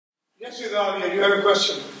Yes, Risaria, you have a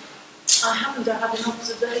question? I haven't. I have an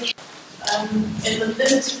observation. In the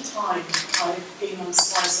limited time I've been on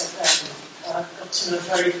Slice FM, I've got to know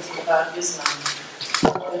very little about Islam.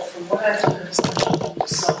 But from what I've heard, especially from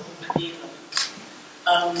yourself and Medina,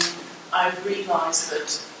 I've realised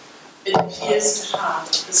that it appears to have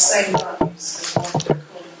the same values as what we're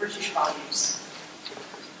calling British values.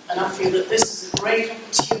 And I feel that this is a great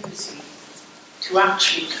opportunity to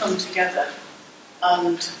actually come together.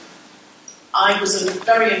 And I was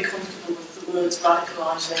very uncomfortable with the words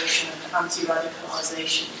radicalisation and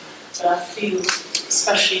anti-radicalisation, but I feel,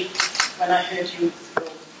 especially when I heard you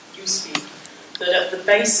speak, that at the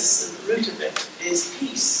basis and the root of it is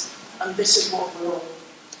peace, and this is what we're all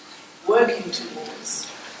working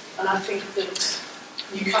towards. And I think that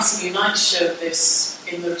Newcastle United showed this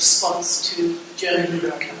in the response to the journey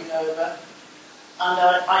coming over,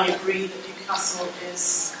 and I agree that Newcastle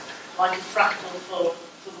is like a fractal for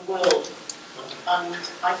the world. And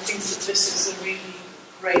I think that this is a really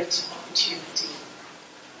great opportunity.